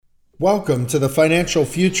Welcome to the Financial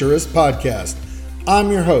Futurist podcast.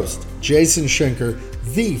 I'm your host, Jason Schenker,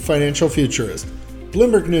 the Financial Futurist.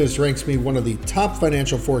 Bloomberg News ranks me one of the top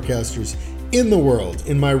financial forecasters in the world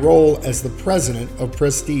in my role as the president of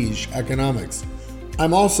Prestige Economics.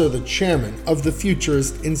 I'm also the chairman of the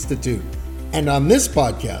Futurist Institute. And on this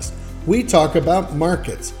podcast, we talk about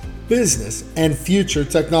markets, business, and future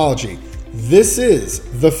technology. This is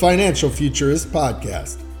the Financial Futurist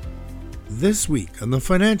podcast. This week on the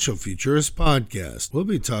Financial Futurist podcast, we'll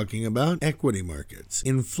be talking about equity markets,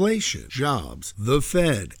 inflation, jobs, the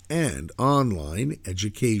Fed, and online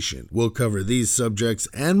education. We'll cover these subjects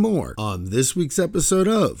and more on this week's episode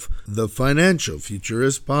of the Financial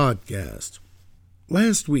Futurist podcast.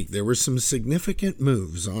 Last week, there were some significant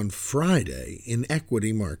moves on Friday in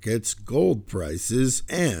equity markets, gold prices,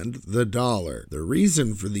 and the dollar. The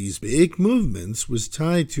reason for these big movements was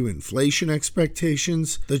tied to inflation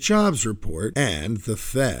expectations, the jobs report, and the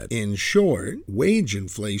Fed. In short, wage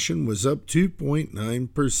inflation was up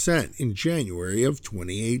 2.9% in January of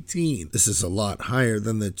 2018. This is a lot higher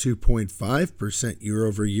than the 2.5%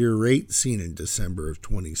 year-over-year rate seen in December of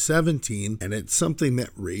 2017, and it's something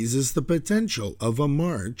that raises the potential of a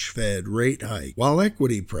March Fed rate hike. While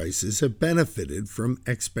equity prices have benefited from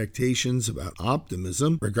expectations about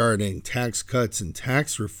optimism regarding tax cuts and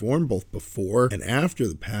tax reform both before and after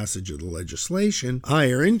the passage of the legislation,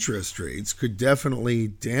 higher interest rates could definitely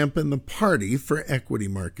dampen the party for equity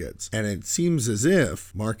markets. And it seems as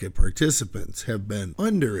if market participants have been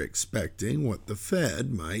under-expecting what the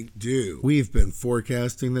Fed might do. We've been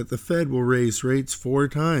forecasting that the Fed will raise rates 4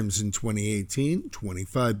 times in 2018,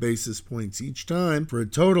 25 basis points each time, for a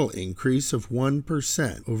total increase of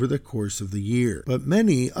 1% over the course of the year. But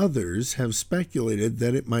many others have speculated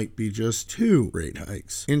that it might be just 2 rate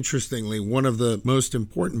hikes. Interestingly, one of the most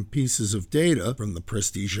important pieces of data from the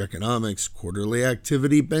Prestige Economics quarterly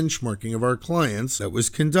activity benchmarking of our clients that was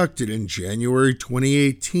conducted in January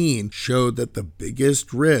 2018 showed that the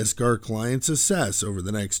biggest risk our clients assess over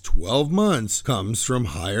the next 12 months comes from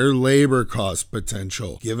higher labor cost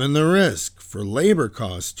potential. Given the risk for labor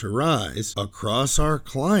costs to rise across our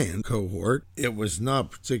client cohort, it was not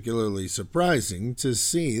particularly surprising to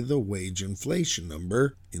see the wage inflation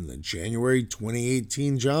number in the January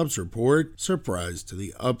 2018 jobs report surprise to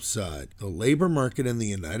the upside. The labor market in the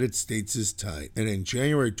United States is tight, and in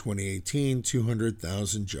January 2018,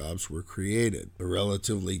 200,000 jobs were created. The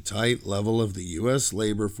relatively tight level of the U.S.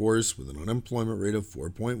 labor force with an unemployment rate of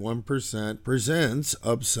 4.1% presents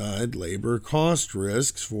upside labor cost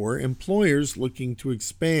risks for employers looking to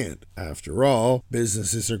expand. After all,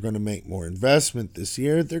 businesses are going to make more investment this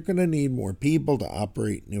year. They're going to need more people to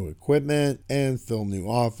operate new equipment and fill new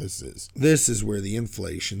offices. This is where the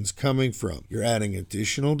inflation's coming from. You're adding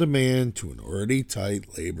additional demand to an already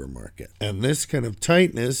tight labor market. And this kind of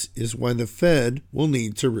tightness is why the Fed will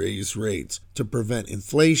need to raise rates to prevent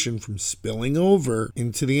inflation from spilling over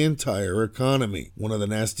into the entire economy. One of the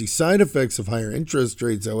nasty side effects of higher interest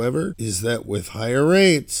rates, however, is that with higher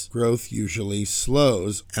rates, growth usually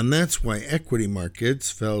slows, and that's why equity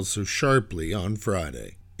markets fell so sharply on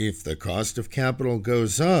Friday. If the cost of capital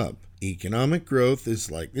goes up, economic growth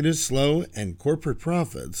is likely to slow, and corporate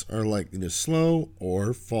profits are likely to slow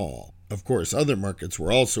or fall. Of course, other markets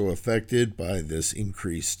were also affected by this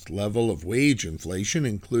increased level of wage inflation,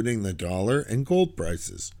 including the dollar and gold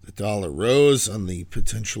prices. The dollar rose on the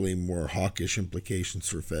potentially more hawkish implications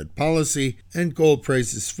for Fed policy, and gold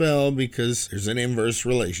prices fell because there's an inverse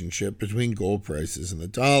relationship between gold prices and the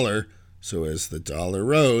dollar. So as the dollar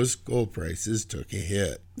rose, gold prices took a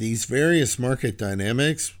hit. These various market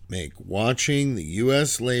dynamics make watching the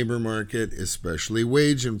U.S. labor market, especially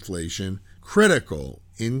wage inflation, critical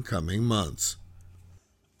in coming months.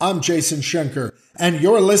 I'm Jason Schenker, and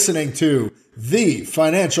you're listening to the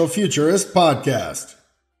Financial Futurist podcast.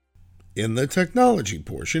 In the technology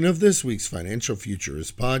portion of this week's Financial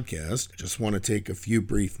Futurist podcast, I just want to take a few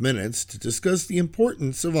brief minutes to discuss the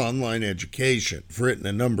importance of online education. I've written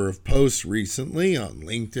a number of posts recently on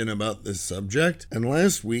LinkedIn about this subject, and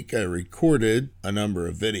last week I recorded a number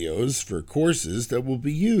of videos for courses that will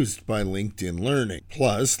be used by LinkedIn Learning.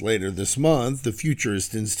 Plus, later this month, the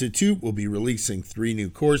Futurist Institute will be releasing 3 new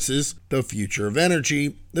courses: The Future of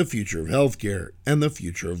Energy, The Future of Healthcare, and The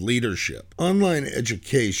Future of Leadership. Online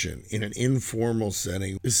education in an informal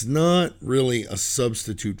setting is not really a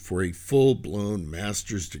substitute for a full-blown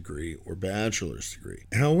master's degree or bachelor's degree.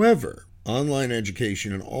 However, online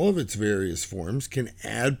education in all of its various forms can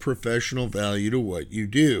add professional value to what you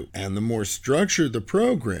do. And the more structured the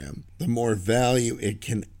program, the more value it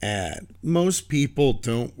can add. Most people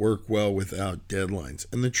don't work well without deadlines.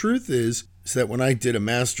 And the truth is, is that when I did a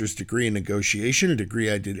master's degree in negotiation, a degree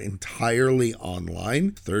I did entirely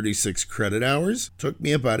online, 36 credit hours, took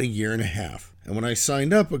me about a year and a half. And when I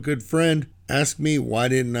signed up, a good friend asked me why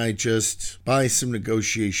didn't I just buy some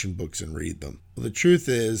negotiation books and read them. Well, the truth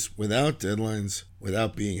is, without deadlines,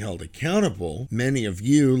 without being held accountable, many of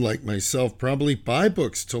you, like myself, probably buy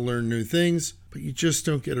books to learn new things, but you just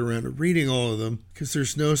don't get around to reading all of them because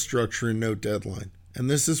there's no structure and no deadline. And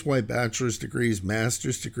this is why bachelor's degrees,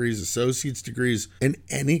 master's degrees, associate's degrees, and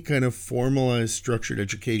any kind of formalized structured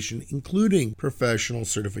education, including professional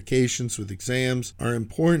certifications with exams, are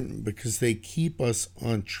important because they keep us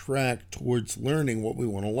on track towards learning what we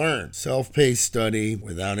want to learn. Self-paced study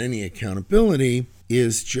without any accountability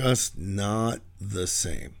is just not the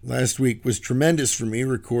same. Last week was tremendous for me,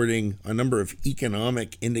 recording a number of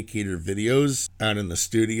economic indicator videos out in the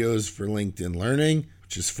studios for LinkedIn Learning,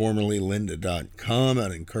 which is formerly lynda.com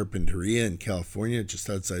out in Carpinteria in California, just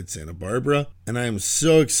outside Santa Barbara. And I am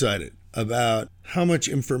so excited about how much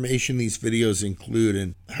information these videos include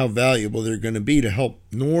and how valuable they're going to be to help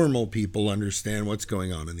normal people understand what's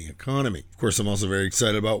going on in the economy. Of course, I'm also very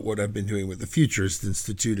excited about what I've been doing with the Futurist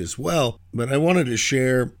Institute as well, but I wanted to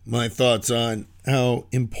share my thoughts on how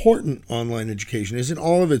important online education is in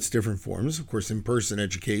all of its different forms. Of course, in-person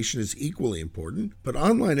education is equally important, but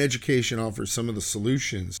online education offers some of the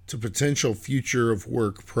solutions to potential future of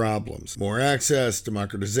work problems. More access,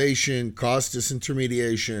 democratization, cost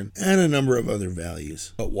disintermediation, and a number of other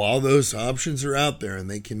values. But while those options are out there and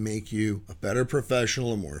they can make you a better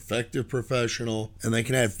professional, a more effective professional, and they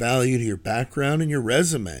can add value to your background and your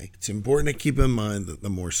resume, it's important to keep in mind that the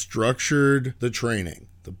more structured the training,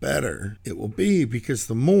 the better it will be, because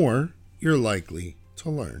the more you're likely to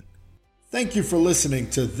learn. Thank you for listening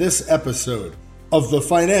to this episode of the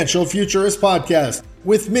Financial Futurist Podcast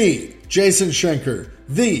with me, Jason Schenker,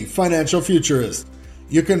 the Financial Futurist.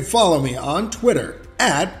 You can follow me on Twitter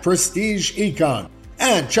at PrestigeEcon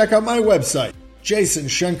and check out my website,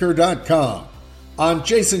 jasonschenker.com. On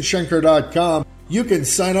jasonschenker.com, you can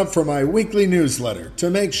sign up for my weekly newsletter to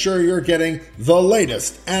make sure you're getting the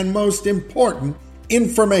latest and most important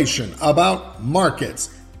information about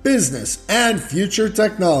markets, business, and future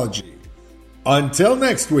technology. Until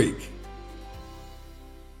next week.